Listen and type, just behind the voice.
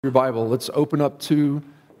Your Bible, let's open up to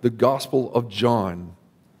the Gospel of John.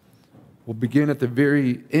 We'll begin at the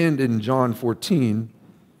very end in John 14.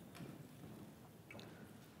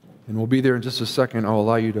 And we'll be there in just a second. I'll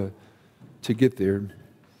allow you to get there.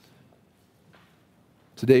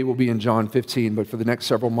 Today we'll be in John 15, but for the next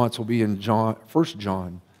several months we'll be in 1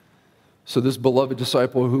 John. So this beloved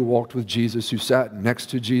disciple who walked with Jesus, who sat next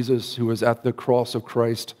to Jesus, who was at the cross of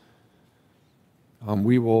Christ,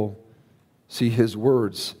 we will see his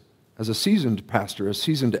words as a seasoned pastor, a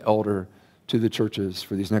seasoned elder to the churches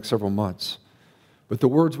for these next several months. But the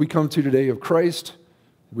words we come to today of Christ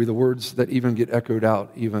will be the words that even get echoed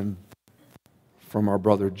out even from our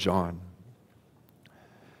brother John.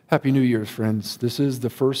 Happy New Year, friends. This is the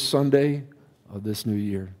first Sunday of this new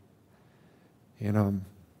year. And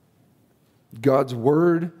God's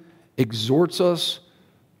word exhorts us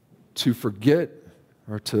to forget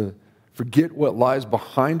what lies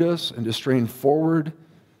behind us and to strain forward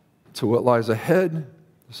to what lies ahead.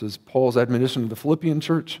 This is Paul's admonition to the Philippian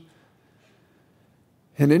church.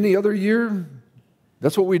 And any other year,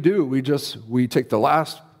 that's what we do. We take the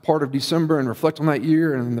last part of December and reflect on that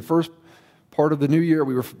year, and in the first part of the new year,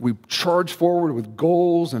 we charge forward with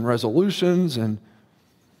goals and resolutions and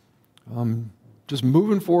just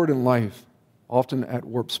moving forward in life, often at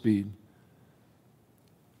warp speed.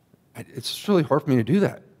 It's just really hard for me to do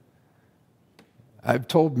that. I've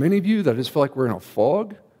told many of you that I just feel like we're in a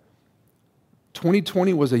fog.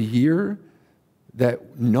 2020 was a year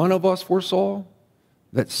that none of us foresaw,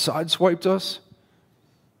 that sideswiped us.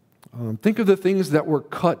 Think of the things that were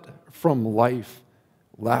cut from life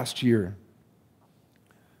last year.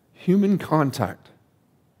 Human contact,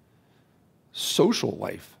 social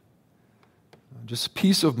life, just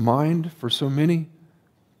peace of mind for so many,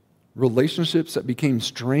 relationships that became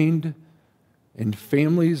strained in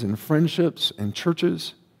families and friendships and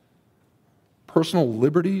churches, personal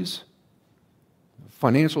liberties,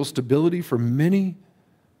 financial stability for many.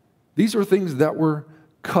 These are things that were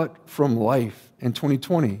cut from life in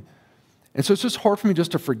 2020. And so it's just hard for me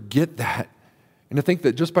just to forget that and to think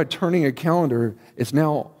that just by turning a calendar, it's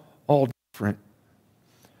now all different.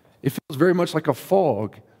 It feels very much like a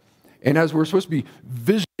fog. And as we're supposed to be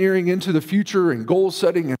visioneering into the future and goal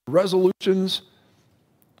setting and resolutions,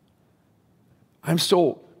 I'm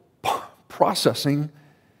still processing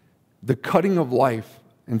the cutting of life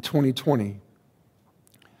in 2020.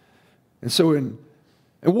 And so and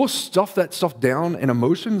we'll stuff that stuff down in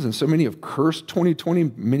emotions, and so many have cursed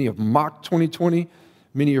 2020, many have mocked 2020,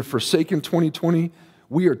 many have forsaken 2020.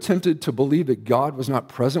 We are tempted to believe that God was not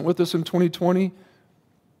present with us in 2020,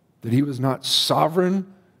 that he was not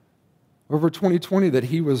sovereign over 2020, that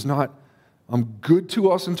he was not good to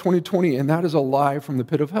us in 2020, and that is a lie from the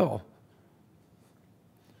pit of hell.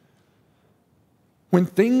 When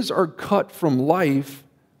things are cut from life,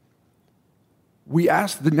 we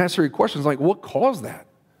ask the necessary questions like, what caused that?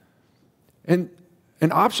 And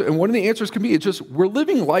one of the answers can be, it's just, we're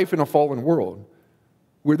living life in a fallen world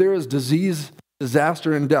where there is disease,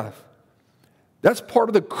 disaster, and death. That's part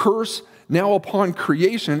of the curse now upon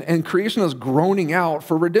creation, and creation is groaning out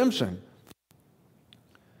for redemption.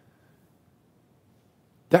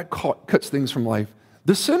 That cuts things from life.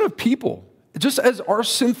 The sin of people, just as our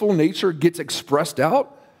sinful nature gets expressed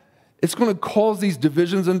out, it's going to cause these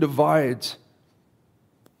divisions and divides.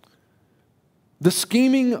 The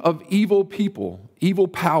scheming of evil people, evil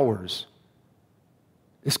powers,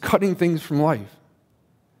 is cutting things from life.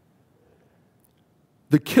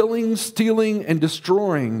 The killing, stealing, and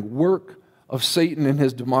destroying work of Satan and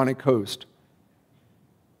his demonic host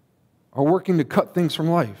are working to cut things from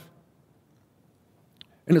life.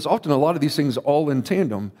 And it's often a lot of these things all in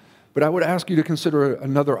tandem, but I would ask you to consider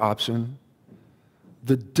another option,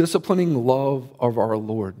 the disciplining love of our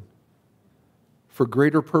Lord for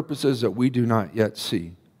greater purposes that we do not yet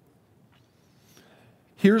see.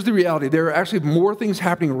 Here's the reality. There are actually more things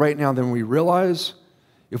happening right now than we realize.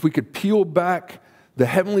 If we could peel back the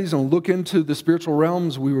heavenlies and look into the spiritual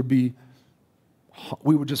realms, we would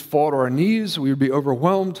just fall to our knees. We would be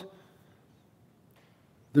overwhelmed.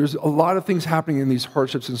 There's a lot of things happening in these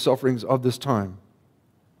hardships and sufferings of this time.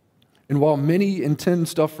 And while many intend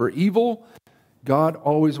stuff for evil, God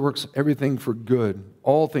always works everything for good,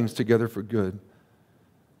 all things together for good.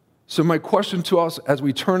 So my question to us as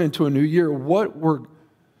we turn into a new year,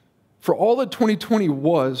 for all that 2020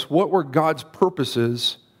 was, what were God's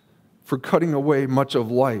purposes for cutting away much of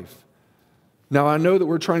life? Now, I know that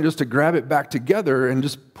we're trying just to grab it back together and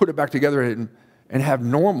just put it back together and have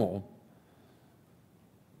normal.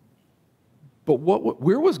 But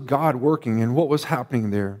where was God working and what was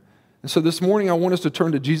happening there? And so this morning I want us to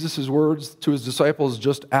turn to Jesus' words to his disciples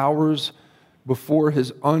just hours before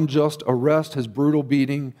his unjust arrest, his brutal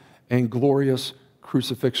beating, and glorious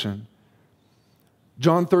crucifixion.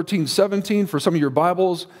 John 13:17, for some of your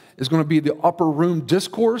Bibles, is going to be the upper room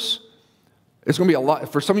discourse. It's going to be a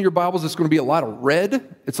lot, for some of your Bibles, it's going to be a lot of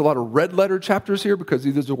red. It's a lot of red letter chapters here because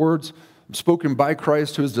these are the words spoken by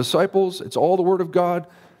Christ to his disciples. It's all the Word of God.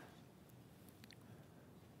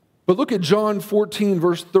 But look at John 14,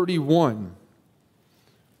 verse 31.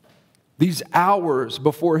 These hours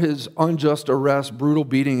before his unjust arrest, brutal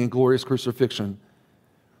beating, and glorious crucifixion.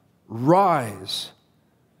 Rise,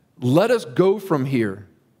 let us go from here.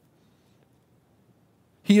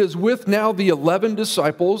 He is with now the 11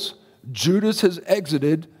 disciples. Judas has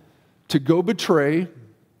exited to go betray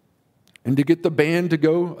and to get the band to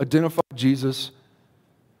go identify Jesus.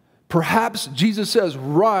 Perhaps Jesus says,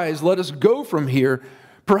 rise, let us go from here.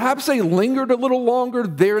 Perhaps they lingered a little longer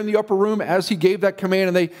there in the upper room as he gave that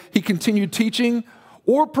command and he continued teaching.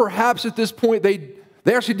 Or perhaps at this point they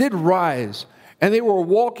actually did rise and they were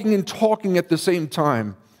walking and talking at the same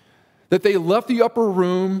time. That they left the upper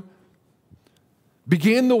room,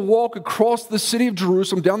 began the walk across the city of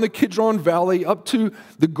Jerusalem, down the Kidron Valley, up to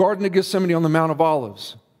the Garden of Gethsemane on the Mount of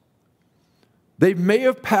Olives. They may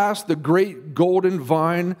have passed the great golden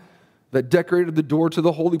vine that decorated the door to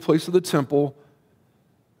the holy place of the temple.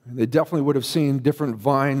 And they definitely would have seen different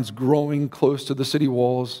vines growing close to the city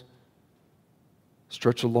walls,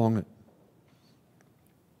 stretch along it.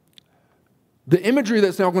 The imagery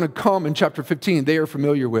that's now going to come in chapter 15, they are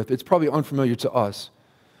familiar with. It's probably unfamiliar to us,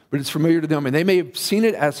 but it's familiar to them. And they may have seen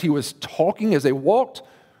it as he was talking, as they walked,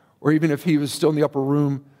 or even if he was still in the upper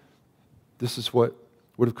room, this is what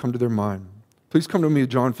would have come to their mind. Please come to me,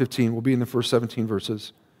 John 15. We'll be in the first 17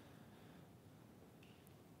 verses.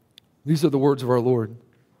 These are the words of our Lord.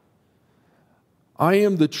 I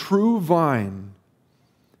am the true vine,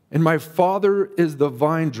 and my Father is the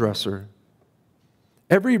vine dresser.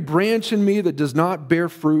 Every branch in me that does not bear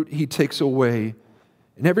fruit, he takes away.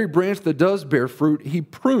 And every branch that does bear fruit, he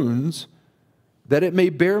prunes, that it may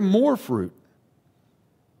bear more fruit.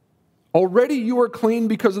 Already you are clean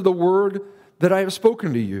because of the word that I have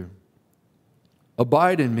spoken to you.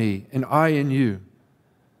 Abide in me, and I in you.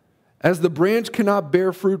 As the branch cannot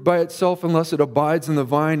bear fruit by itself unless it abides in the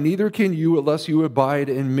vine, neither can you unless you abide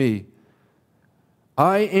in me.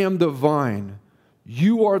 I am the vine,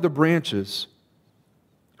 you are the branches.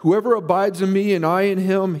 Whoever abides in me and I in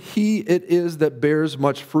him, he it is that bears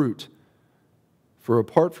much fruit. For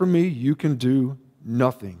apart from me, you can do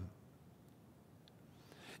nothing.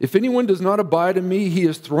 If anyone does not abide in me, he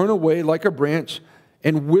is thrown away like a branch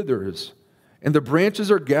and withers, and the branches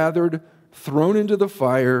are gathered, thrown into the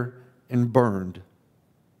fire, and burned.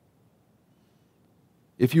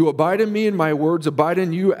 If you abide in me and my words abide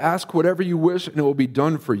in you, ask whatever you wish, and it will be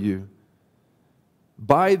done for you.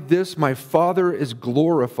 By this my Father is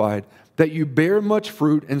glorified, that you bear much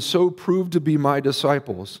fruit and so prove to be my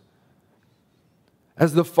disciples.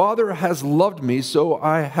 As the Father has loved me, so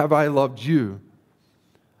have I loved you.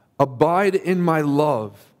 Abide in my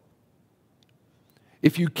love.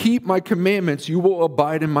 If you keep my commandments, you will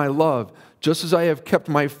abide in my love, just as I have kept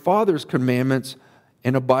my Father's commandments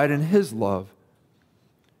and abide in his love.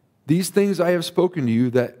 These things I have spoken to you,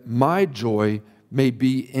 that my joy may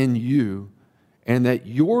be in you, and that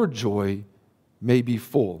your joy may be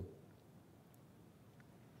full.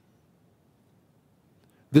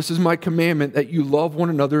 This is my commandment, that you love one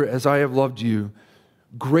another as I have loved you.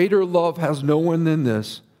 Greater love has no one than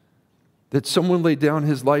this, that someone lay down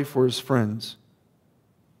his life for his friends.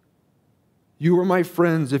 You are my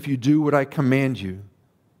friends if you do what I command you.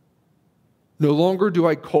 No longer do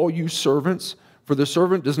I call you servants, for the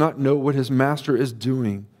servant does not know what his master is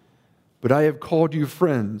doing, but I have called you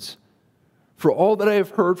friends. For all that I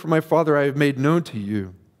have heard from my Father I have made known to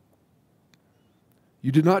you.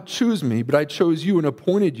 You did not choose me, but I chose you and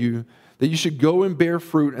appointed you that you should go and bear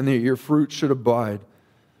fruit and that your fruit should abide,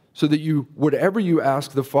 so that you, whatever you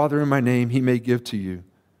ask the Father in my name, he may give to you.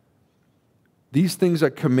 These things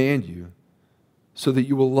I command you, so that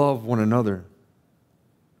you will love one another.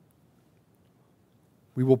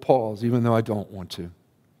 We will pause, even though I don't want to.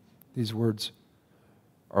 These words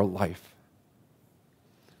are life.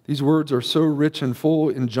 These words are so rich and full.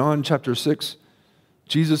 In John chapter 6,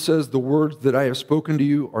 Jesus says, the words that I have spoken to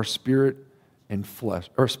you are spirit and flesh,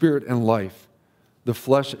 or spirit and life. The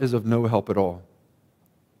flesh is of no help at all.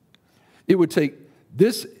 It would take,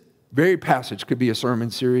 this very passage could be a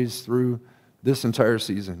sermon series through this entire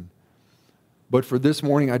season. But for this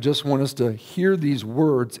morning, I just want us to hear these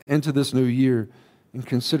words into this new year and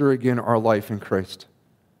consider again our life in Christ.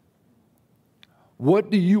 What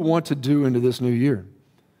do you want to do into this new year?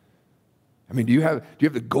 I mean, do you have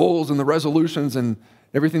the goals and the resolutions and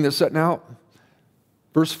everything that's setting out?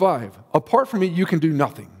 Verse 5, apart from me, you can do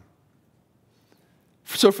nothing.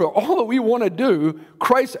 So for all that we want to do,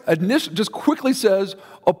 Christ just quickly says,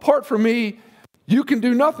 apart from me, you can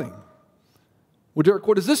do nothing. Well, Derek,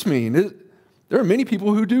 what does this mean? There are many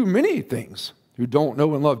people who do many things who don't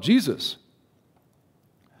know and love Jesus.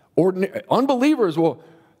 Unbelievers, well,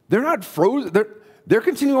 they're not frozen. They're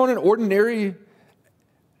continuing on in ordinary,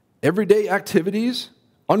 everyday activities.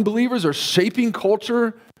 Unbelievers are shaping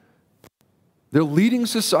culture. They're leading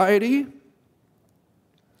society.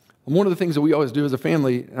 And one of the things that we always do as a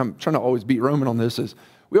family, and I'm trying to always beat Roman on this, is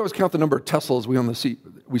we always count the number of Teslas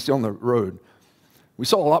we see on the road. We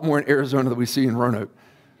saw a lot more in Arizona than we see in Roanoke.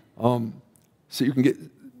 So you can get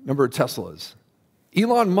number of Teslas.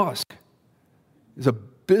 Elon Musk is a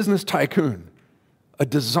business tycoon, a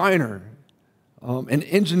designer, an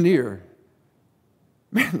engineer.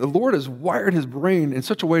 Man, the Lord has wired his brain in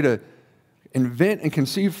such a way to invent and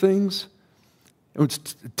conceive things.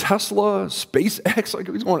 It's Tesla, SpaceX, like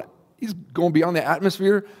he's going beyond the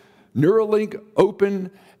atmosphere. Neuralink,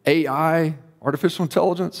 open AI, artificial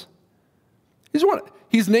intelligence.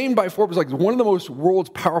 He's named by Forbes like one of the most world's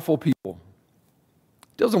powerful people.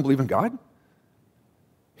 He doesn't believe in God.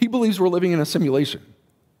 He believes we're living in a simulation.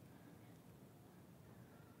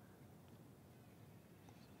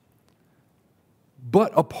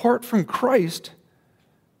 But apart from Christ,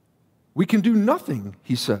 we can do nothing,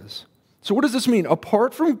 he says. So what does this mean?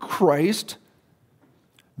 Apart from Christ,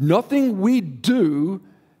 nothing we do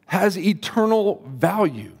has eternal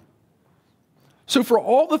value. So for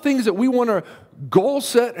all the things that we want to goal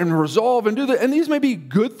set and resolve and do, and these may be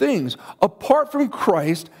good things, apart from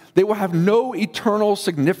Christ, they will have no eternal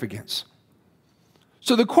significance.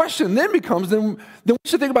 So the question then becomes, then we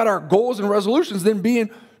should think about our goals and resolutions then being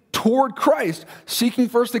toward Christ, seeking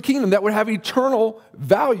first the kingdom that would have eternal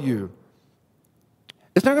value.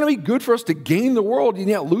 It's not going to be good for us to gain the world and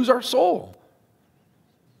yet lose our soul.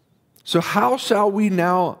 So how shall we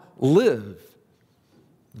now live?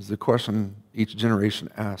 Is the question each generation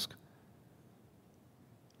asks.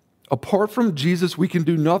 Apart from Jesus, we can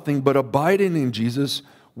do nothing, but abiding in Jesus,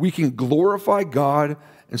 we can glorify God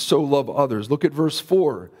and so love others. Look at verse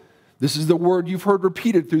 4. This is the word you've heard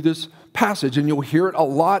repeated through this passage, and you'll hear it a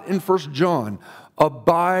lot in 1 John.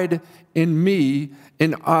 Abide in me,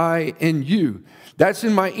 and I in you. That's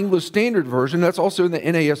in my English Standard Version. That's also in the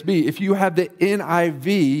NASB. If you have the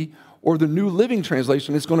NIV or the New Living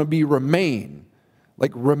Translation, it's going to be remain,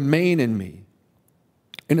 like remain in me.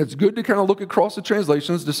 And it's good to kind of look across the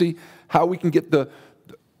translations to see how we can get the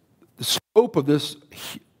scope of this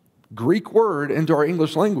Greek word into our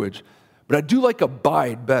English language. But I do like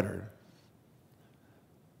abide better.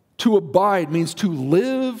 To abide means to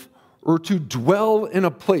live or to dwell in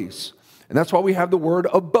a place. And that's why we have the word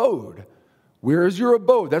abode. Where is your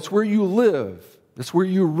abode? That's where you live. That's where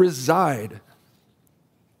you reside.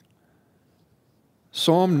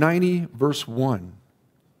 Psalm 90, verse 1.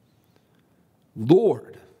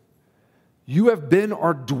 Lord, you have been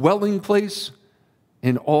our dwelling place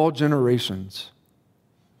in all generations.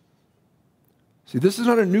 See, this is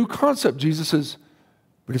not a new concept, Jesus says,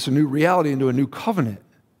 but it's a new reality into a new covenant.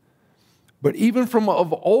 But even from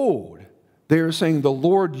of old, they are saying, the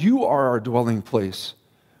Lord, you are our dwelling place.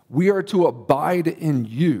 We are to abide in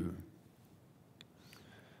you.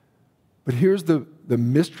 But here's the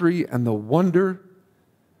mystery and the wonder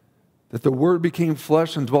that the Word became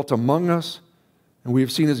flesh and dwelt among us, and we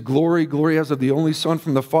have seen his glory, glory as of the only Son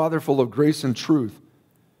from the Father, full of grace and truth.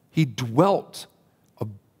 He dwelt,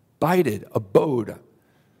 abided, abode.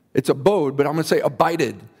 It's abode, but I'm going to say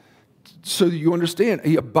abided, so that you understand.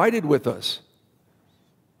 He abided with us.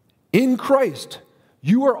 In Christ,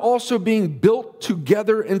 you are also being built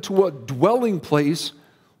together into a dwelling place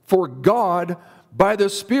for God by the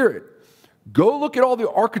Spirit. Go look at all the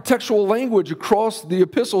architectural language across the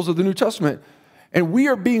epistles of the New Testament. And we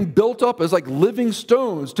are being built up as like living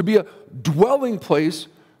stones to be a dwelling place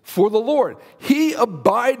for the Lord. He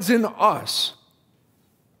abides in us.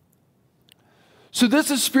 So this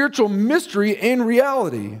is spiritual mystery and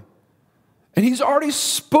reality. And he's already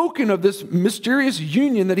spoken of this mysterious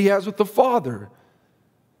union that he has with the Father.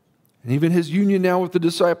 And even his union now with the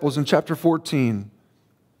disciples in chapter 14.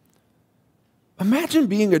 Imagine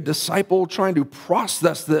being a disciple trying to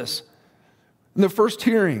process this in the first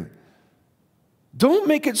hearing. Don't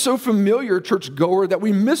make it so familiar, churchgoer, that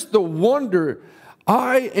we miss the wonder.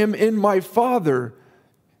 I am in my Father,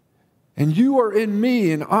 and you are in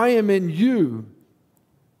me, and I am in you.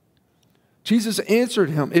 Jesus answered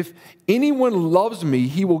him, if anyone loves me,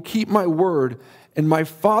 he will keep my word, and my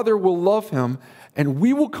Father will love him, and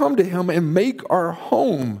we will come to him and make our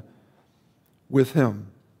home with him.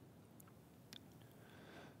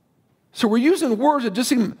 So we're using words that just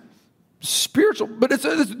seem spiritual, but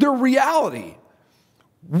they're reality.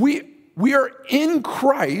 We are in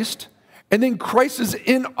Christ, and then Christ is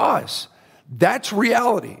in us. That's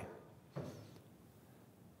reality. I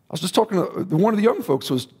was just talking to one of the young folks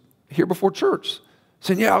who was here before church,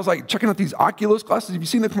 saying, yeah, I was like checking out these Oculus glasses. Have you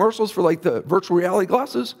seen the commercials for like the virtual reality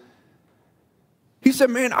glasses? He said,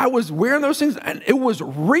 man, I was wearing those things and it was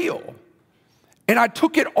real. And I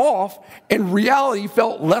took it off and reality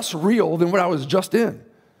felt less real than what I was just in. And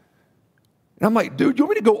I'm like, dude, you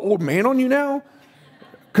want me to go old man on you now?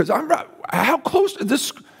 Because how close to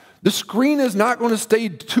this? The screen is not going to stay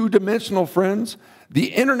two-dimensional, friends. The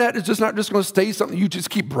internet is just not just going to stay something you just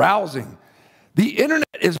keep browsing. The internet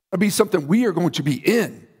is going to be something we are going to be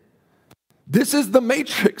in. This is the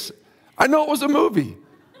Matrix. I know it was a movie,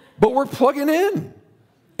 but we're plugging in.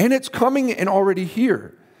 And it's coming and already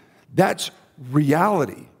here. That's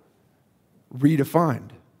reality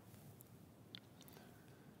redefined.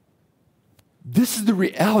 This is the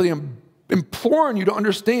reality I'm imploring you to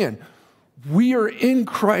understand. We are in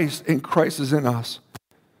Christ and Christ is in us.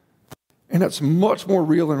 And that's much more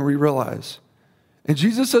real than we realize. And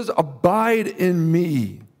Jesus says, abide in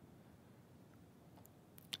me.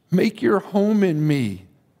 Make your home in me.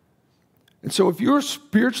 And so if you're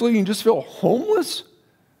spiritually and you just feel homeless,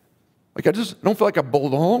 like I just don't feel like I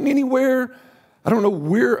belong anywhere, I don't know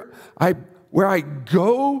where I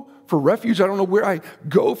go for refuge, I don't know where I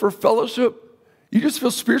go for fellowship, you just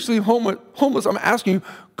feel spiritually homeless, I'm asking you,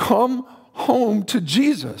 come home to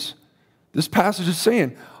Jesus. This passage is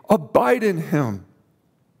saying, abide in him.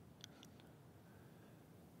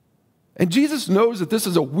 And Jesus knows that this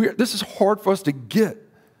is hard for us to get.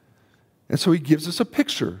 And so he gives us a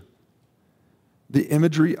picture, the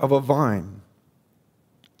imagery of a vine.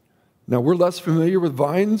 Now, we're less familiar with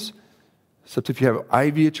vines, except if you have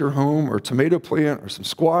ivy at your home or a tomato plant or some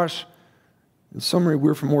squash. In summary,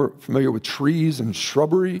 we're more familiar with trees and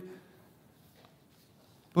shrubbery.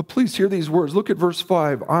 But please hear these words. Look at verse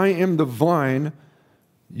 5. I am the vine,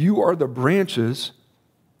 you are the branches.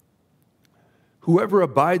 Whoever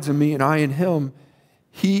abides in me and I in him,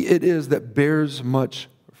 he it is that bears much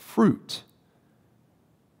fruit.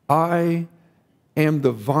 I am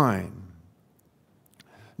the vine.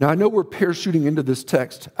 Now, I know we're parachuting into this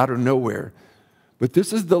text out of nowhere, but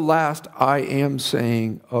this is the last I am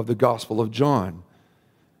saying of the Gospel of John.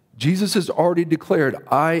 Jesus has already declared,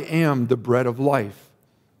 I am the bread of life.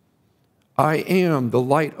 I am the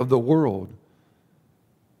light of the world.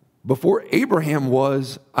 Before Abraham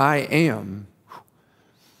was, I am.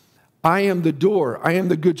 I am the door. I am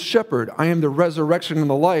the good shepherd. I am the resurrection and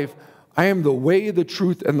the life. I am the way, the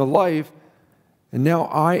truth, and the life. And now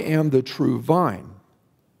I am the true vine.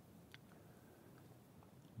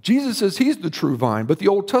 Jesus says he's the true vine, but the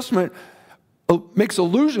Old Testament makes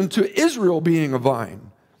allusion to Israel being a vine.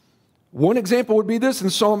 One example would be this in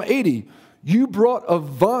Psalm 80. You brought a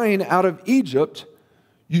vine out of Egypt,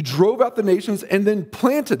 you drove out the nations and then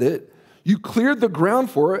planted it, you cleared the ground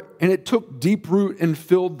for it, and it took deep root and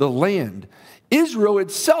filled the land. Israel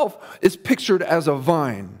itself is pictured as a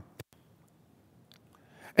vine.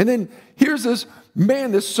 And then here's this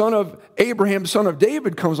man, this son of Abraham, son of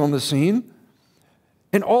David, comes on the scene.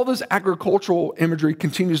 And all this agricultural imagery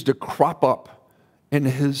continues to crop up in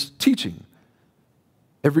his teaching.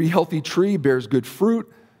 Every healthy tree bears good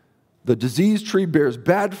fruit. The diseased tree bears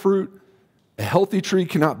bad fruit. A healthy tree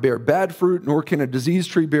cannot bear bad fruit, nor can a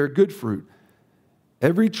diseased tree bear good fruit.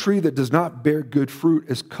 Every tree that does not bear good fruit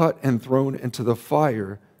is cut and thrown into the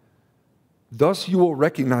fire. Thus you will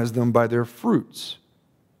recognize them by their fruits.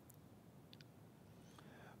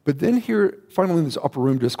 But then here, finally in this upper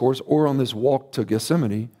room discourse, or on this walk to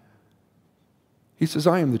Gethsemane, he says,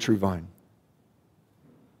 I am the true vine.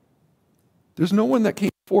 There's no one that came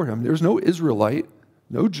before him. There's no Israelite,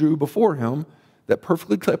 no Jew before him that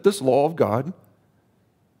perfectly kept this law of God.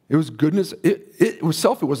 It was goodness. It was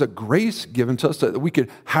self. It was a grace given to us that we could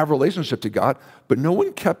have a relationship to God, but no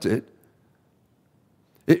one kept it.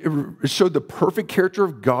 It showed the perfect character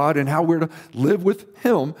of God and how we're to live with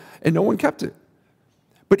him, and no one kept it.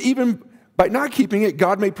 But even by not keeping it,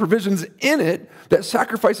 God made provisions in it that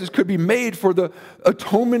sacrifices could be made for the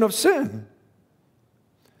atonement of sin.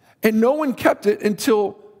 And no one kept it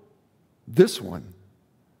until this one.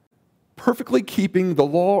 Perfectly keeping the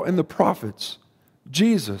law and the prophets,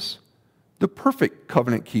 Jesus, the perfect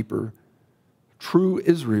covenant keeper, true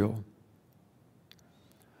Israel.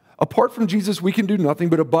 Apart from Jesus, we can do nothing,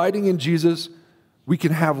 but abiding in Jesus, we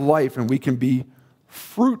can have life and we can be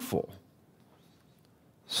fruitful.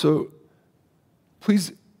 So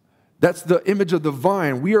please, that's the image of the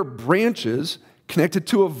vine. We are branches connected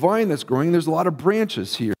to a vine that's growing. There's a lot of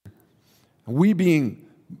branches here. We being,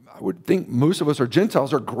 I would think most of us are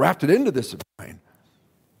Gentiles, are grafted into this vine.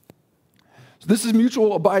 So this is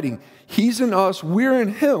mutual abiding. He's in us, we're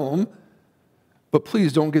in him, but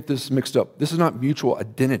please don't get this mixed up. This is not mutual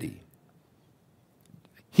identity.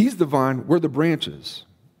 He's the vine, we're the branches.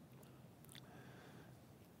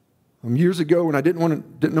 Years ago, when I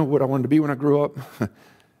didn't know what I wanted to be when I grew up,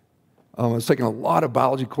 I was taking a lot of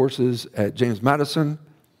biology courses at James Madison,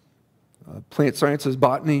 plant sciences,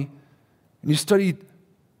 botany, and you study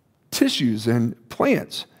tissues and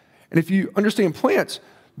plants. And if you understand plants,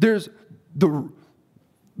 there's the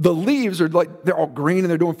leaves are like, they're all green and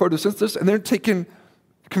they're doing photosynthesis, and they're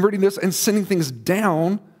converting this and sending things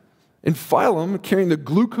down in phylum, carrying the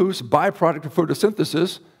glucose byproduct of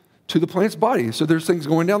photosynthesis to the plant's body. So there's things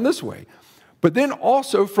going down this way. But then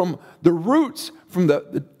also from the roots, from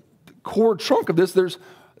the core trunk of this, there's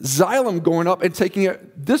xylem going up and taking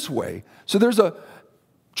it this way. So there's a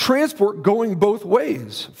transport going both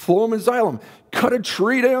ways, phloem and xylem. Cut a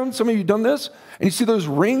tree down, some of you have done this, and you see those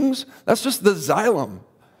rings? That's just the xylem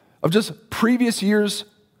of just previous years'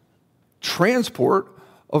 transport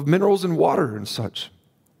of minerals and water and such.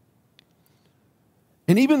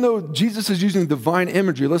 And even though Jesus is using divine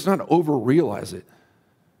imagery, let's not over-realize it.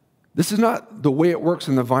 This is not the way it works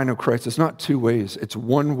in the vine of Christ. It's not two ways. It's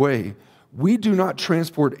one way. We do not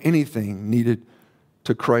transport anything needed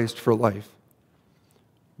to Christ for life.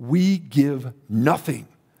 We give nothing.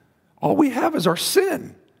 All we have is our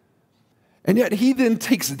sin. And yet he then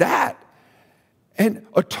takes that and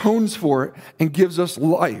atones for it and gives us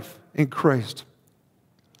life in Christ.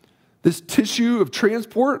 This tissue of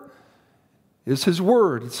transport is his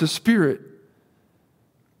word. It's his spirit.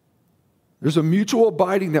 There's a mutual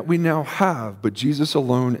abiding that we now have, but Jesus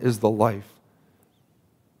alone is the life.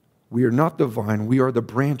 We are not the vine, we are the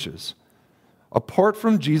branches. Apart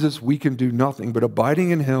from Jesus, we can do nothing, but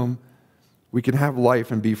abiding in him, we can have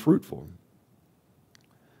life and be fruitful.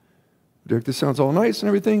 Derek, this sounds all nice and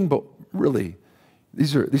everything, but really,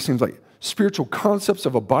 these seem like spiritual concepts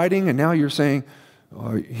of abiding, and now you're saying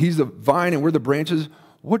he's the vine and we're the branches.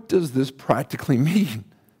 What does this practically mean?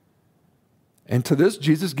 And to this,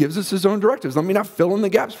 Jesus gives us his own directives. Let me not fill in the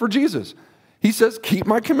gaps for Jesus. He says, keep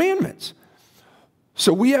my commandments.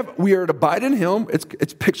 So we are to abide in him.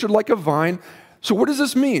 It's pictured like a vine. So what does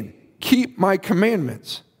this mean? Keep my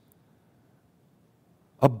commandments.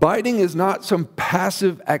 Abiding is not some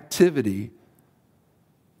passive activity.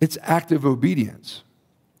 It's active obedience.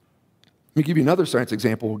 Let me give you another science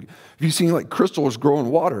example. If you've seen like crystals grow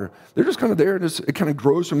in water, they're just kind of there and it kind of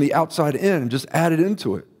grows from the outside in and just added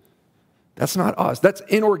into it. That's not us. That's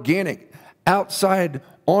inorganic, outside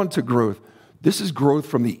onto growth. This is growth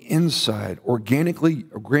from the inside,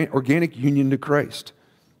 organic union to Christ.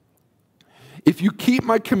 If you keep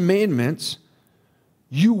my commandments,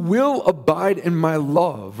 you will abide in my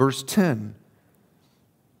love. Verse 10.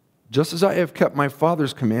 Just as I have kept my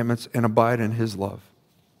Father's commandments and abide in his love.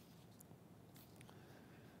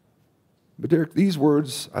 But Derek, these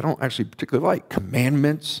words I don't actually particularly like.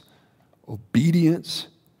 Commandments, obedience.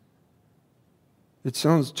 It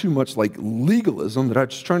sounds too much like legalism that I'm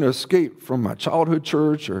just trying to escape from my childhood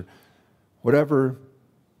church or whatever.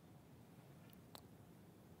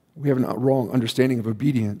 We have a wrong understanding of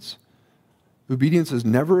obedience. Obedience is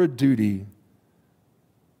never a duty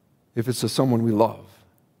if it's to someone we love.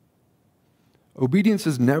 Obedience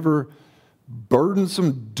is never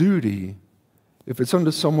burdensome duty if it's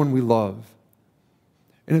unto someone we love.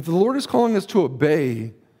 And if the Lord is calling us to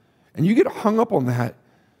obey, and you get hung up on that,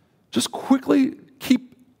 just quickly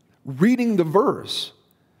keep reading the verse.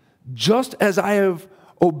 Just as I have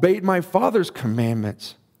obeyed my Father's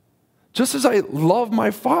commandments, just as I love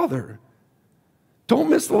my Father. Don't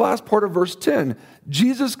miss the last part of verse 10.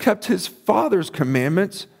 Jesus kept his Father's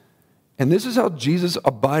commandments, and this is how Jesus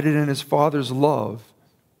abided in his Father's love.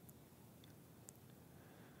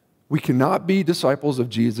 We cannot be disciples of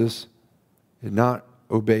Jesus and not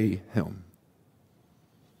obey him.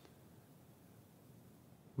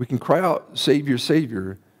 We can cry out, Savior,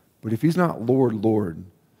 Savior, but if he's not Lord, Lord,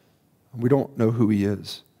 we don't know who he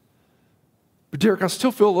is. But Derek, I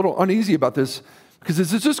still feel a little uneasy about this because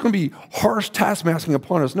is this just going to be harsh taskmasking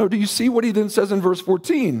upon us? No, do you see what he then says in verse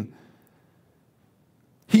 14?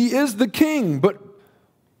 He is the king, but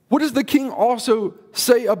what does the king also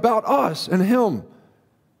say about us and him?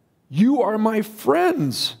 You are my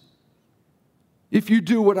friends if you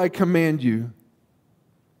do what I command you.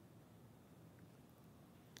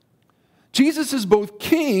 Jesus is both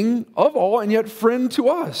king of all and yet friend to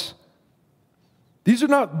us. These are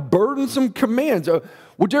not burdensome commands.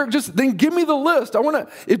 Well, Derek, just then give me the list.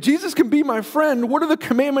 If Jesus can be my friend, what are the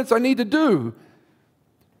commandments I need to do?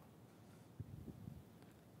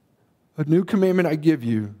 A new commandment I give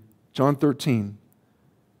you, John 13,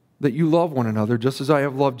 that you love one another just as I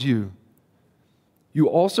have loved you. You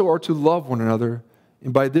also are to love one another,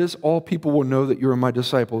 and by this all people will know that you are my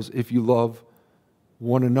disciples if you love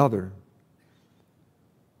one another.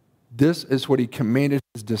 This is what he commanded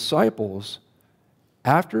his disciples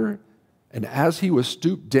after and as he was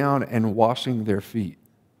stooped down and washing their feet.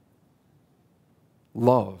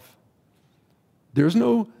 Love. There's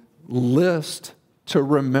no list to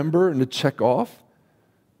remember and to check off.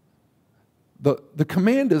 The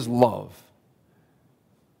command is love.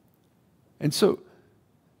 And so,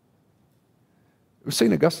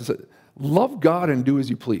 St. Augustine said, love God and do as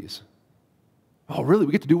you please. Oh, really?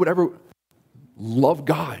 We get to do whatever? Love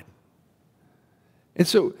God. And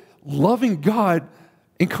so, loving God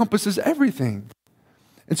encompasses everything.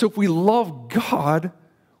 And so, if we love God,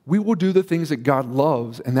 we will do the things that God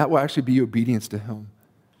loves, and that will actually be obedience to Him.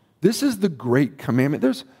 This is the great commandment.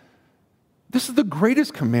 This is the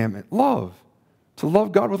greatest commandment, love. To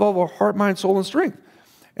love God with all of our heart, mind, soul, and strength.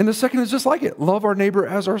 And the second is just like it, love our neighbor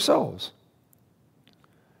as ourselves.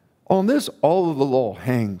 On this, all of the law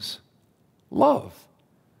hangs. Love.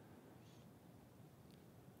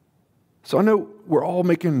 So I know we're all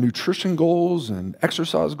making nutrition goals and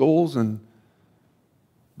exercise goals,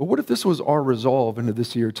 but what if this was our resolve into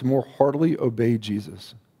this year to more heartily obey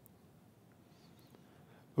Jesus?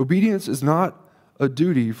 Obedience is not a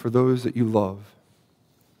duty for those that you love.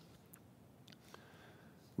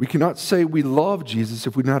 We cannot say we love Jesus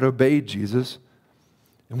if we do not obey Jesus,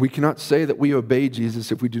 and we cannot say that we obey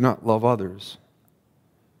Jesus if we do not love others.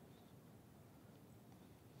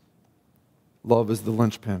 Love is the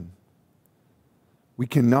linchpin. We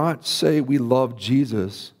cannot say we love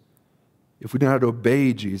Jesus if we do not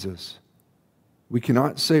obey Jesus. We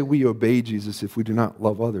cannot say we obey Jesus if we do not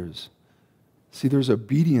love others. See, there's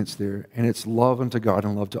obedience there, and it's love unto God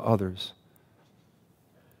and love to others.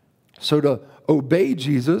 So to obey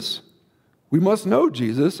Jesus, we must know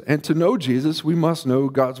Jesus, and to know Jesus, we must know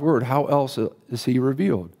God's Word. How else is He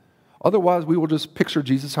revealed? Otherwise, we will just picture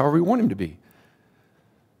Jesus however we want Him to be.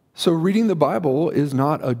 So reading the Bible is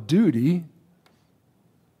not a duty.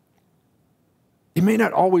 It may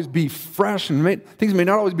not always be fresh, and things may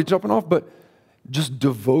not always be jumping off, but just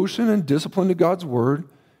devotion and discipline to God's Word,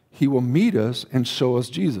 He will meet us and show us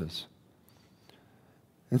Jesus.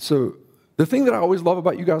 And so the thing that I always love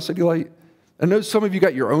about you guys, City Light, I know some of you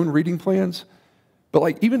got your own reading plans, but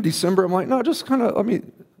like even December, I'm like, no, just kind of,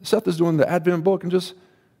 Seth is doing the Advent book and just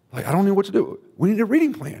like, I don't know what to do. We need a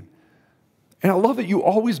reading plan. And I love that you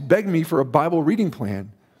always beg me for a Bible reading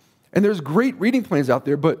plan. And there's great reading plans out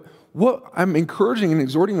there, but what I'm encouraging and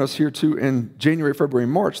exhorting us here to in January, February,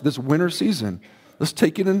 March, this winter season, let's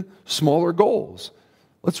take it in smaller goals.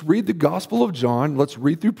 Let's read the Gospel of John, let's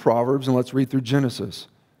read through Proverbs, and let's read through Genesis.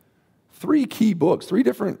 3 key books, 3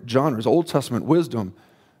 different genres, Old Testament, wisdom,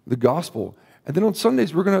 the Gospel. And then on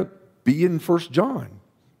Sundays, we're going to be in 1 John.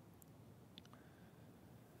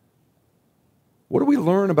 What do we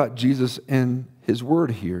learn about Jesus in His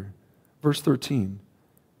Word here? Verse 13.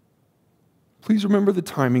 Please remember the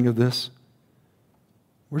timing of this.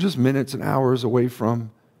 We're just minutes and hours away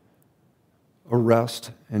from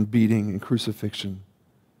arrest and beating and crucifixion.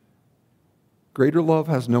 Greater love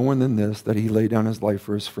has no one than this, that He laid down His life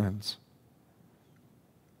for His friends.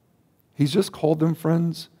 He's just called them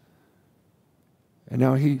friends, and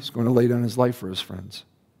now He's going to lay down His life for His friends.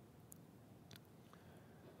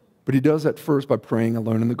 But He does that first by praying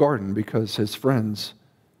alone in the garden because His friends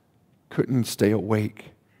couldn't stay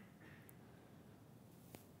awake.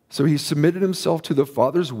 So He submitted Himself to the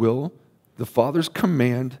Father's will, the Father's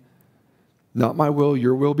command, not my will,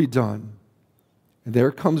 your will be done. And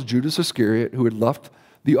there comes Judas Iscariot, who had left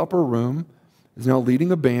the upper room, is now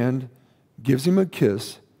leading a band, gives Him a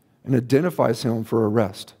kiss, and identifies Him for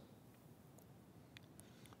arrest.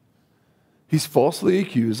 He's falsely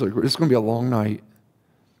accused. It's going to be a long night.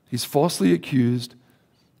 He's falsely accused.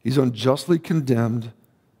 He's unjustly condemned.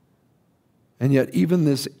 And yet even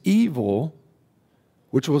this evil,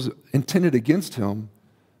 which was intended against Him,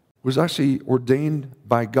 was actually ordained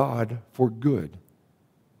by God for good.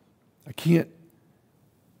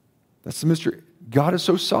 That's the mystery. God is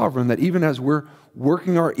so sovereign that even as we're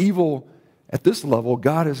working our evil at this level,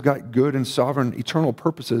 God has got good and sovereign eternal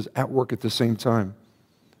purposes at work at the same time.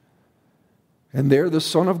 And there the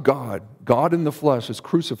Son of God, God in the flesh, is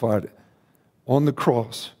crucified on the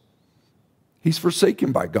cross. He's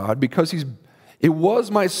forsaken by God because it was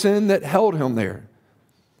my sin that held Him there.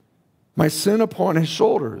 my sin upon his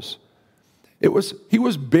shoulders. He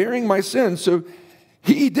was bearing my sin. So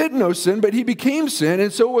he did know sin, but he became sin,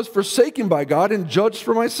 and so was forsaken by God and judged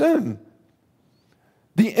for my sin.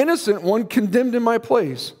 The innocent one condemned in my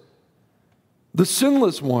place. The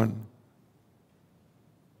sinless one.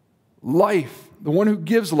 Life, the one who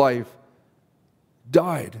gives life,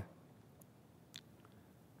 died.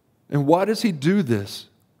 And why does he do this?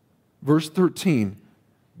 Verse 13,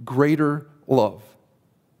 greater love.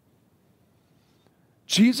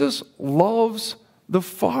 Jesus loves the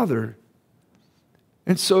Father.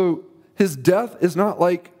 And so his death is not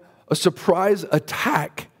like a surprise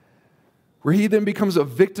attack where he then becomes a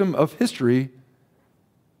victim of history.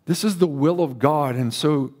 This is the will of God. And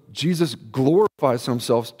so Jesus glorifies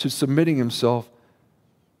himself to submitting himself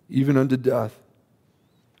even unto death.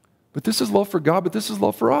 But this is love for God, but this is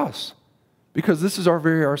love for us, because this is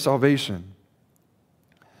our salvation.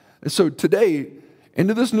 And so today,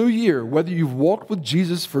 into this new year, whether you've walked with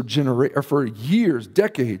Jesus for years,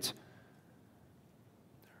 decades,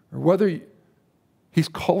 or whether he's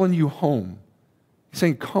calling you home, he's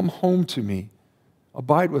saying, come home to me,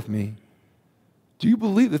 abide with me. Do you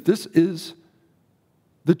believe that this is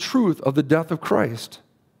the truth of the death of Christ,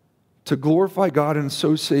 to glorify God and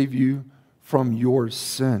so save you from your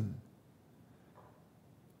sin?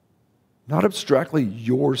 Not abstractly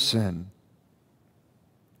your sin.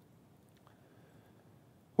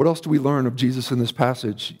 What else do we learn of Jesus in this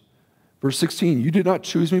passage? Verse 16, you did not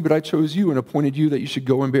choose me, but I chose you and appointed you that you should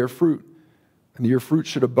go and bear fruit, and that your fruit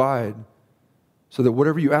should abide, so that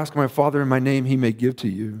whatever you ask my Father in my name, he may give to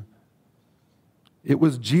you. It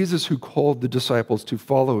was Jesus who called the disciples to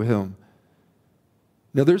follow him.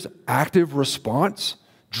 Now there's active response,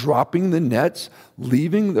 dropping the nets,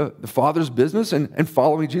 leaving the Father's business and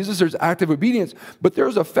following Jesus. There's active obedience, but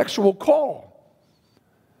there's effectual call.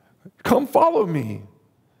 Come follow me.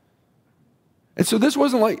 And so this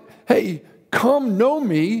wasn't like, hey, come know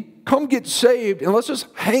me, come get saved, and let's just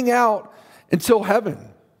hang out until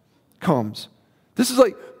heaven comes. This is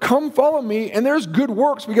like, come follow me, and there's good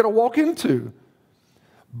works we got to walk into.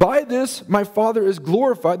 By this, my Father is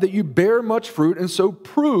glorified, that you bear much fruit, and so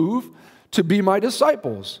prove to be my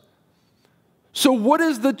disciples. So what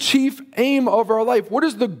is the chief aim of our life? What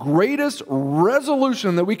is the greatest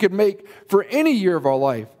resolution that we could make for any year of our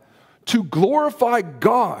life? To glorify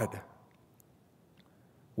God.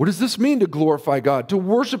 What does this mean, to glorify God? To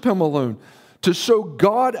worship him alone. To show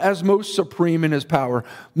God as most supreme in his power,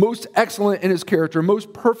 most excellent in his character,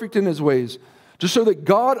 most perfect in his ways. To show that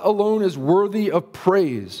God alone is worthy of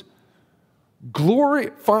praise.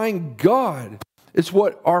 Glorifying God is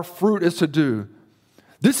what our fruit is to do.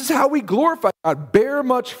 This is how we glorify God. Bear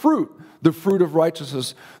much fruit. The fruit of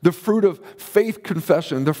righteousness. The fruit of faith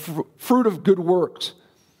confession. The fruit of good works.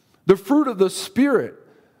 The fruit of the Spirit.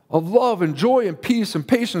 Of love and joy and peace and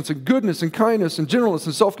patience and goodness and kindness and gentleness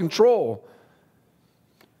and self-control.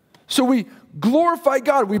 So we glorify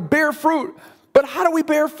God. We bear fruit. But how do we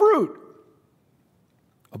bear fruit?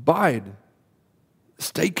 Abide.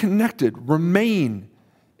 Stay connected. Remain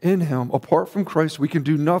in him. Apart from Christ, we can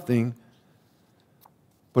do nothing.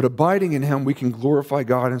 But abiding in him, we can glorify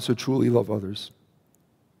God and so truly love others.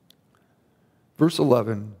 Verse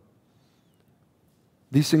 11.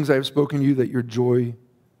 These things I have spoken to you that your joy...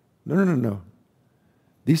 No.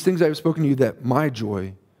 These things I have spoken to you that my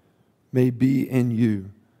joy may be in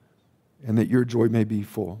you and that your joy may be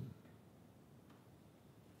full.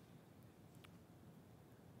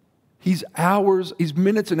 He's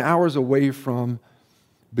minutes and hours away from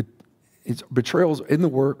betrayals in the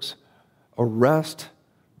works, arrest,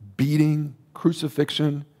 beating,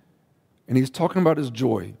 crucifixion, and he's talking about his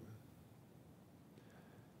joy.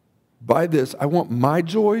 By this, I want my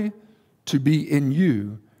joy to be in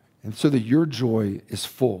you, and so that your joy is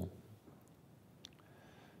full.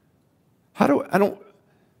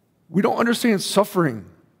 We don't understand suffering.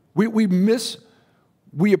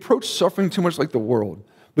 We approach suffering too much like the world.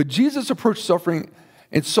 But Jesus approached suffering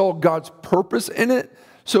and saw God's purpose in it.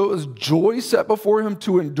 So it was joy set before him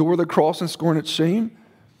to endure the cross and scorn its shame.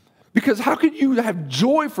 Because how could you have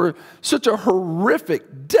joy for such a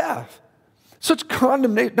horrific death? Such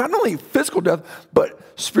condemnation, not only physical death, but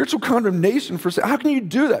spiritual condemnation for sin. How can you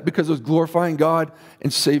do that? Because it was glorifying God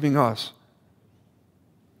and saving us.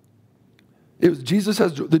 Jesus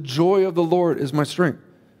has the joy of the Lord is my strength.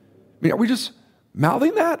 I mean, are we just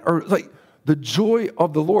mouthing that? Or like the joy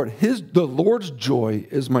of the Lord? The Lord's joy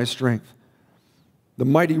is my strength. The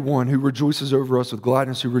mighty one who rejoices over us with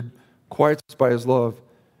gladness, who quiets us by his love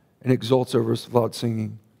and exalts over us with loud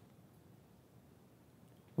singing.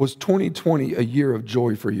 Was 2020 a year of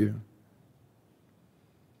joy for you?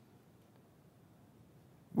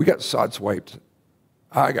 We got sideswiped.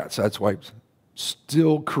 I got sideswiped.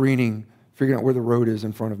 Still careening, figuring out where the road is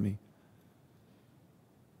in front of me.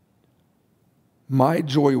 My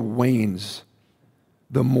joy wanes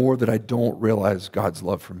the more that I don't realize God's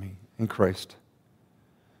love for me in Christ.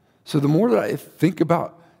 So the more that I think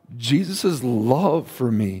about Jesus' love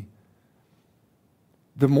for me,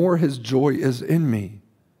 the more his joy is in me.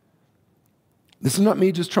 This is not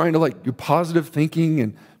me just trying to do positive thinking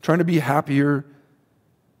and trying to be happier.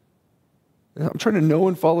 I'm trying to know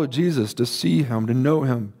and follow Jesus, to see him, to know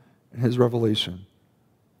him and his revelation.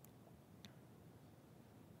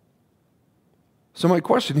 So my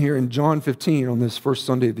question here in John 15 on this first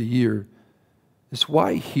Sunday of the year is,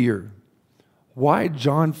 why here? Why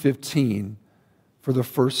John 15 for the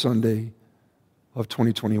first Sunday of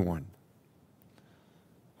 2021?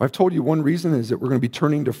 I've told you one reason is that we're going to be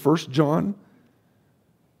turning to 1 John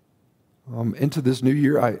into this new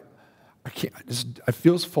year. I feel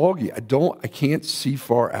feels foggy. I can't see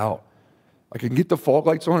far out. I can get the fog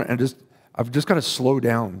lights on and I've just got to slow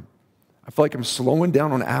down. I feel like I'm slowing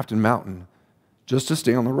down on Afton Mountain just to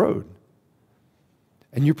stay on the road.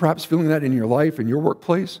 And you're perhaps feeling that in your life, in your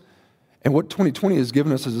workplace. And what 2020 has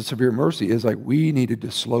given us as a severe mercy is we needed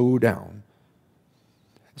to slow down.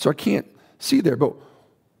 So I can't see there, but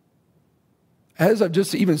as I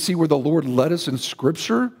just even see where the Lord led us in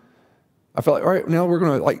Scripture, I felt all right, now we're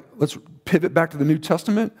going to let's pivot back to the New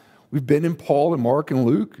Testament. We've been in Paul and Mark and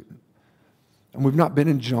Luke, and we've not been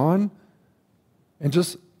in John. And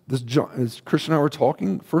just this John, as Christian and I were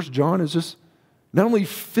talking, 1 John is just not only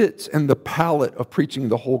fits in the palette of preaching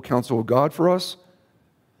the whole counsel of God for us,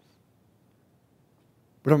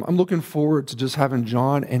 but I'm looking forward to just having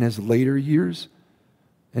John in his later years,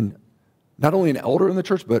 and not only an elder in the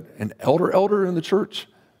church, but an elder in the church,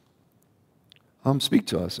 speak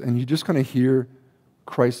to us. And you just kind of hear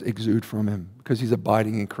Christ exude from him because he's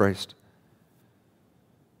abiding in Christ.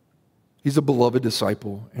 He's a beloved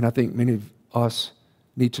disciple, and I think many of us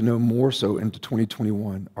need to know more so into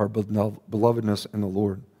 2021, our belovedness in the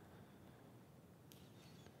Lord.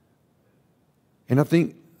 And I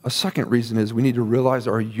think a second reason is we need to realize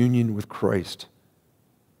our union with Christ.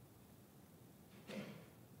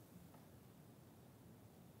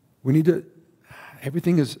 We need to,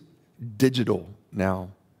 everything is digital now.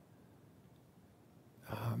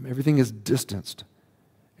 Everything is distanced.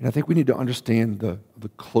 And I think we need to understand the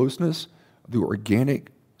closeness, the organic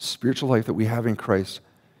spiritual life that we have in Christ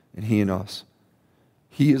and he in us.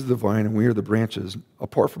 He is the vine and we are the branches.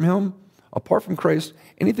 Apart from him, apart from Christ,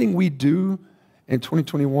 anything we do in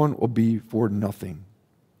 2021 will be for nothing.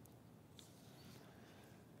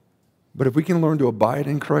 But if we can learn to abide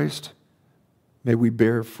in Christ, may we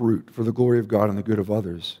bear fruit for the glory of God and the good of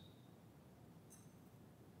others.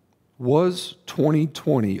 Was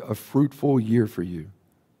 2020 a fruitful year for you?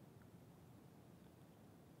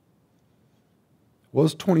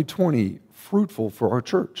 Was 2020 fruitful for our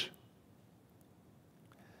church?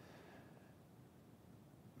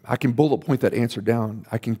 I can bullet point that answer down.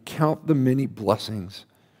 I can count the many blessings,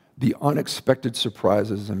 the unexpected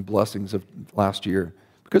surprises and blessings of last year,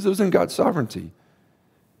 because it was in God's sovereignty.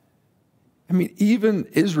 I mean, even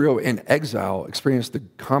Israel in exile experienced the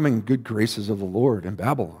common good graces of the Lord in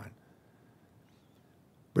Babylon.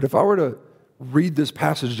 But if I were to read this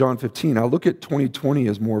passage, John 15, I look at 2020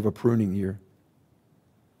 as more of a pruning year.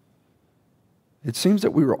 It seems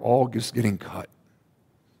that we were all just getting cut.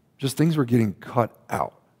 Just things were getting cut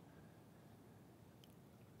out.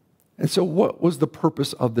 And so what was the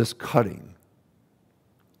purpose of this cutting?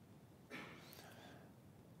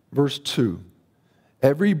 Verse 2,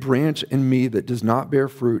 every branch in me that does not bear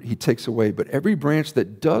fruit, he takes away. But every branch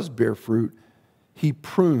that does bear fruit, he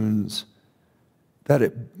prunes that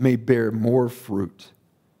it may bear more fruit.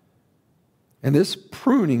 And this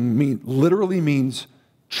pruning literally means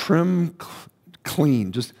trim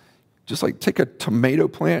clean. Just like take a tomato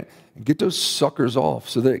plant and get those suckers off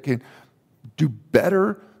so that it can do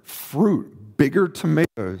better fruit, bigger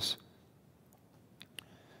tomatoes.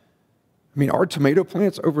 I mean, our tomato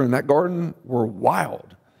plants over in that garden were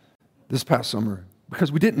wild this past summer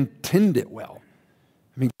because we didn't tend it well.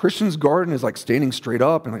 I mean, Christian's garden is like standing straight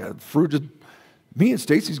up and like fruit just, me and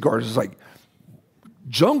Stacy's garden is like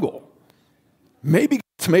jungle. Maybe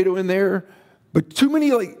a tomato in there, but too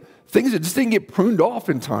many things that just didn't get pruned off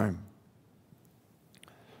in time.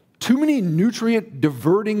 Too many nutrient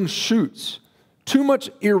diverting shoots. Too much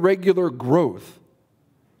irregular growth.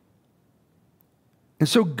 And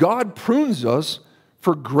so God prunes us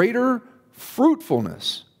for greater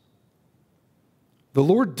fruitfulness. The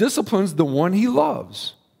Lord disciplines the one he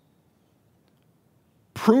loves.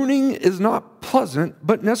 Pruning is not pleasant,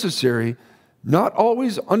 but necessary, not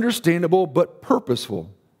always understandable, but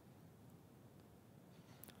purposeful.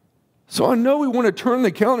 So I know we want to turn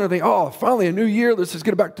the calendar and think, oh, finally a new year, let's just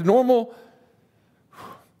get it back to normal.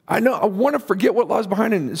 I know I want to forget what lies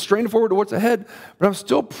behind and strain forward to what's ahead, but I'm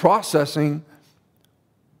still processing.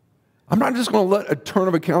 I'm not just going to let a turn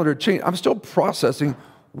of a calendar change. I'm still processing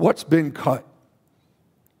what's been cut.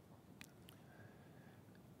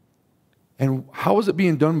 And how is it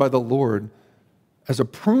being done by the Lord as a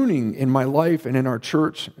pruning in my life and in our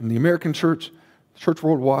church, in the American church, church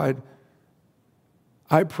worldwide?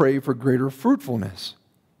 I pray for greater fruitfulness.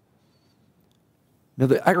 Now,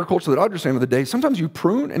 the agriculture that I understand of the day, sometimes you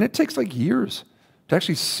prune, and it takes like years to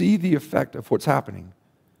actually see the effect of what's happening.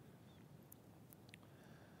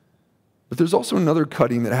 But there's also another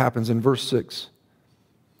cutting that happens in verse 6.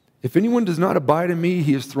 If anyone does not abide in me,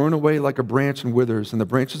 he is thrown away like a branch and withers, and the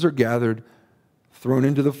branches are gathered, thrown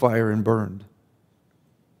into the fire, and burned.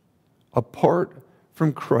 Apart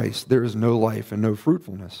from Christ, there is no life and no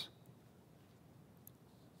fruitfulness.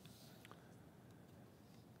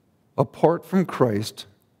 Apart from Christ,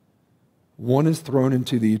 one is thrown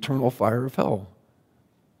into the eternal fire of hell.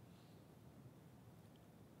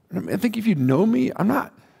 I think if you know me, I'm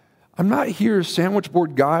not here sandwich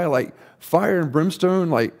board guy, like fire and brimstone,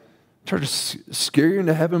 like trying to scare you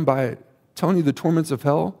into heaven by telling you the torments of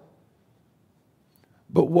hell.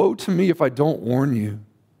 But woe to me if I don't warn you.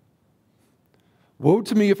 Woe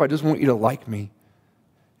to me if I just want you to like me,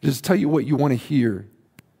 just tell you what you want to hear.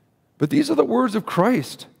 But these are the words of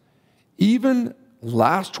Christ. Even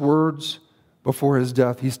last words before his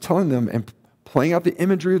death, he's telling them and playing out the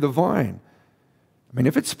imagery of the vine. I mean,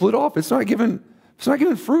 if it's split off, it's not giving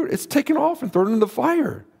fruit. It's taken off and thrown into the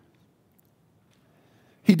fire.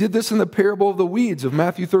 He did this in the parable of the weeds of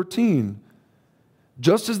Matthew 13.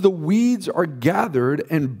 Just as the weeds are gathered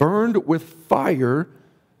and burned with fire,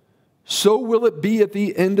 so will it be at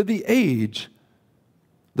the end of the age.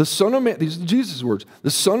 The Son of Man, these are Jesus' words, the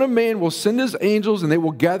Son of Man will send his angels and they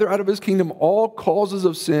will gather out of his kingdom all causes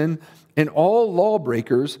of sin and all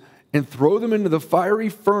lawbreakers and throw them into the fiery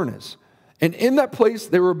furnace. And in that place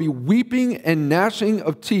there will be weeping and gnashing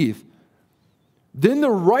of teeth. Then the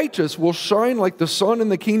righteous will shine like the sun in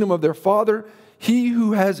the kingdom of their Father. He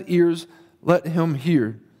who has ears, let him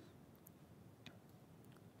hear.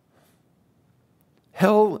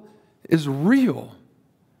 Hell is real.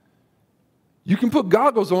 You can put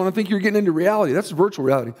goggles on and think you're getting into reality. That's virtual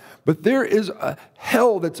reality. But there is a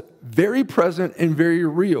hell that's very present and very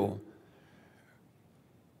real.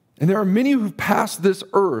 And there are many who've passed this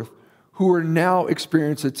earth who are now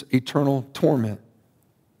experiencing its eternal torment.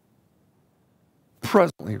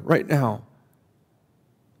 Presently, right now.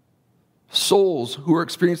 Souls who are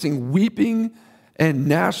experiencing weeping and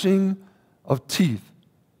gnashing of teeth.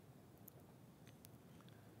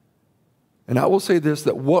 And I will say this,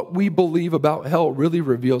 that what we believe about hell really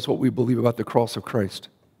reveals what we believe about the cross of Christ.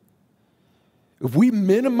 If we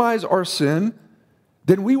minimize our sin,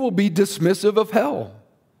 then we will be dismissive of hell.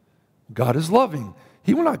 God is loving.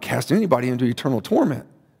 He will not cast anybody into eternal torment.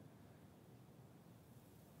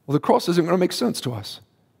 Well, the cross isn't going to make sense to us.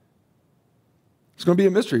 It's going to be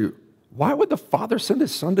a mystery. Why would the Father send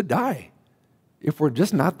his Son to die if we're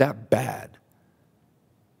just not that bad?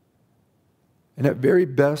 And at very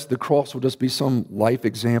best, the cross will just be some life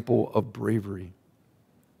example of bravery.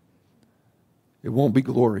 It won't be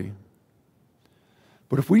glory.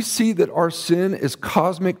 But if we see that our sin is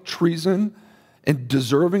cosmic treason and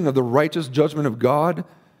deserving of the righteous judgment of God,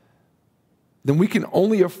 then we can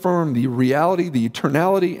only affirm the reality, the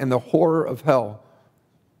eternality, and the horror of hell.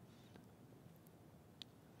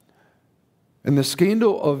 And the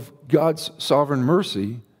scandal of God's sovereign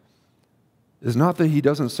mercy is not that he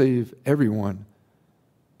doesn't save everyone,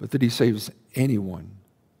 but that he saves anyone.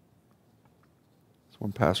 That's what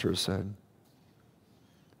one pastor has said.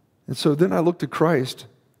 And so then I look to Christ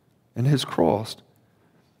and his cross,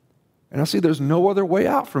 and I see there's no other way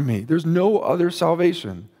out for me. There's no other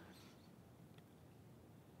salvation.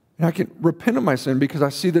 And I can repent of my sin because I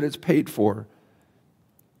see that it's paid for.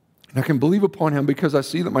 And I can believe upon him because I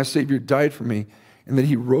see that my Savior died for me and that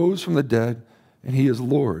he rose from the dead and he is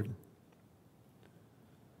Lord.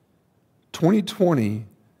 2020,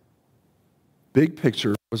 big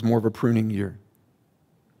picture, was more of a pruning year.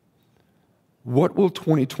 What will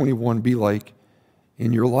 2021 be like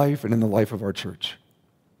in your life and in the life of our church?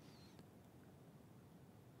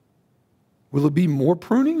 Will it be more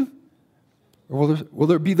pruning? Or will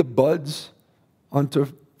there be the buds unto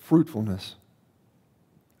fruitfulness?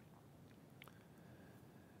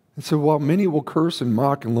 And so while many will curse and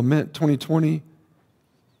mock and lament 2020, I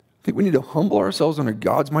think we need to humble ourselves under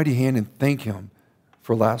God's mighty hand and thank him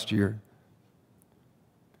for last year.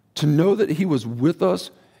 to know that he was with us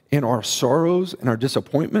in our sorrows and our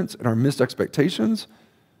disappointments and our missed expectations.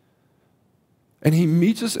 And he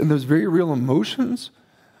meets us in those very real emotions,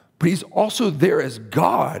 but he's also there as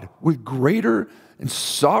God with greater and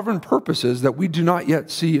sovereign purposes that we do not yet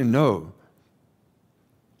see and know.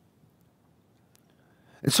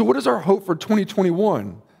 And so what is our hope for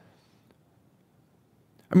 2021?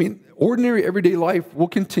 I mean, ordinary everyday life will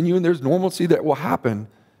continue and there's normalcy that will happen,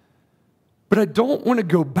 but I don't want to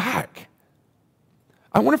go back.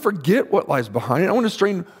 I want to forget what lies behind it. I want to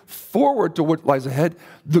strain forward to what lies ahead,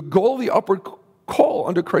 the goal of the upward call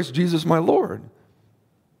unto Christ Jesus my Lord.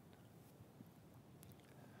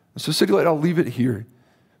 So City Light, I'll leave it here.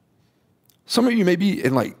 Some of you may be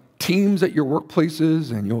in like teams at your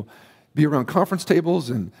workplaces, and you'll be around conference tables,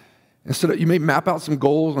 and instead of, you may map out some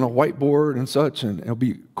goals on a whiteboard and such, and it'll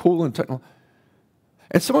be cool and technical.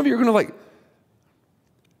 And some of you are going to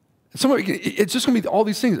it's just going to be all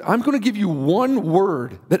these things. I'm going to give you one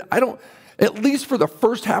word that at least for the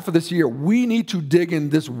first half of this year, we need to dig in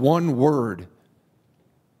this one word.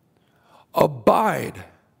 Abide.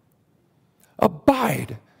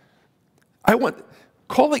 Abide.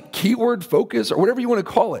 Call it keyword focus or whatever you want to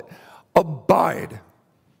call it. Abide.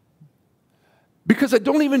 Because I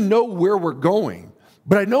don't even know where we're going,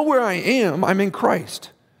 but I know where I am. I'm in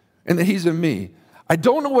Christ and that he's in me. I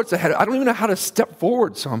don't know what's ahead. I don't even know how to step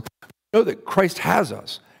forward some. I know that Christ has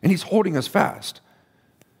us and he's holding us fast.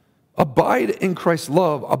 Abide in Christ's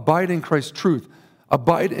love. Abide in Christ's truth.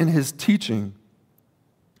 Abide in his teaching.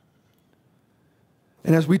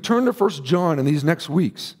 And as we turn to 1 John in these next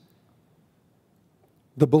weeks,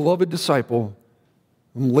 the beloved disciple,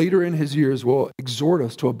 later in his years, will exhort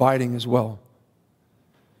us to abiding as well.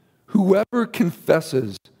 Whoever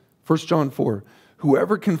confesses, 1 John 4,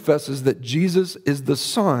 whoever confesses that Jesus is the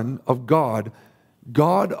Son of God,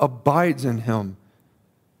 God abides in him,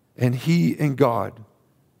 and he in God.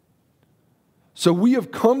 So we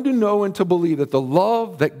have come to know and to believe that the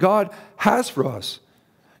love that God has for us,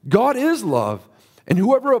 God is love, and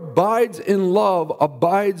whoever abides in love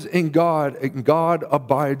abides in God, and God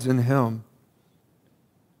abides in him.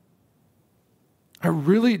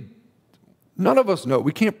 None of us know.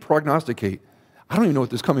 We can't prognosticate. I don't even know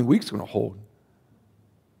what this coming week's going to hold.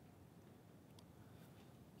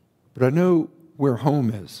 But I know where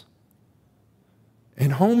home is.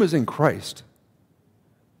 And home is in Christ.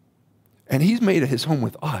 And he's made his home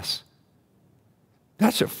with us.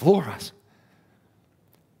 That should floor us.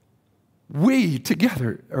 We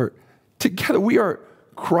together, we are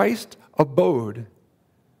Christ's abode.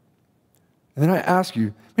 And then I ask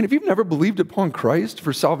you, if you've never believed upon Christ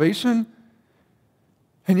for salvation,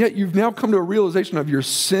 and yet you've now come to a realization of your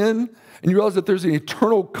sin, and you realize that there's an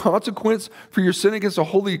eternal consequence for your sin against a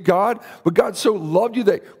holy God, but God so loved you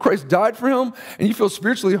that Christ died for him, and you feel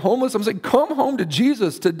spiritually homeless, I'm saying, come home to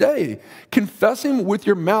Jesus today. Confess him with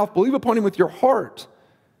your mouth. Believe upon him with your heart.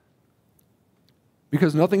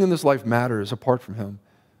 Because nothing in this life matters apart from him.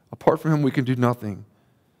 Apart from him, we can do nothing.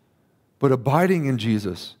 But abiding in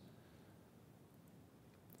Jesus,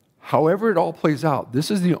 however it all plays out, this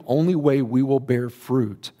is the only way we will bear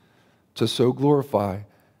fruit to so glorify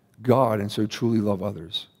God and so truly love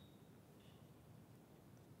others.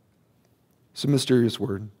 It's a mysterious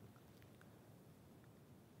word.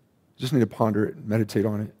 Just need to ponder it, meditate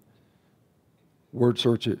on it, word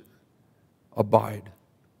search it, abide.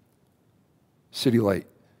 City Light.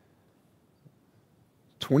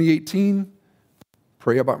 2018,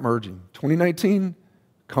 pray about merging. 2019,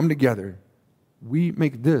 come together. We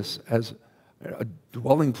make this as a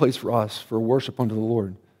dwelling place for us, for worship unto the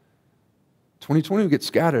Lord. 2020, we get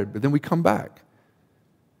scattered, but then we come back.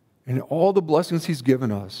 And all the blessings he's given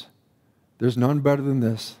us, there's none better than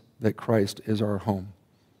this, that Christ is our home.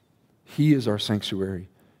 He is our sanctuary.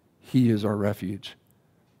 He is our refuge.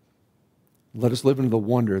 Let us live into the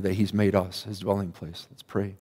wonder that he's made us his dwelling place. Let's pray.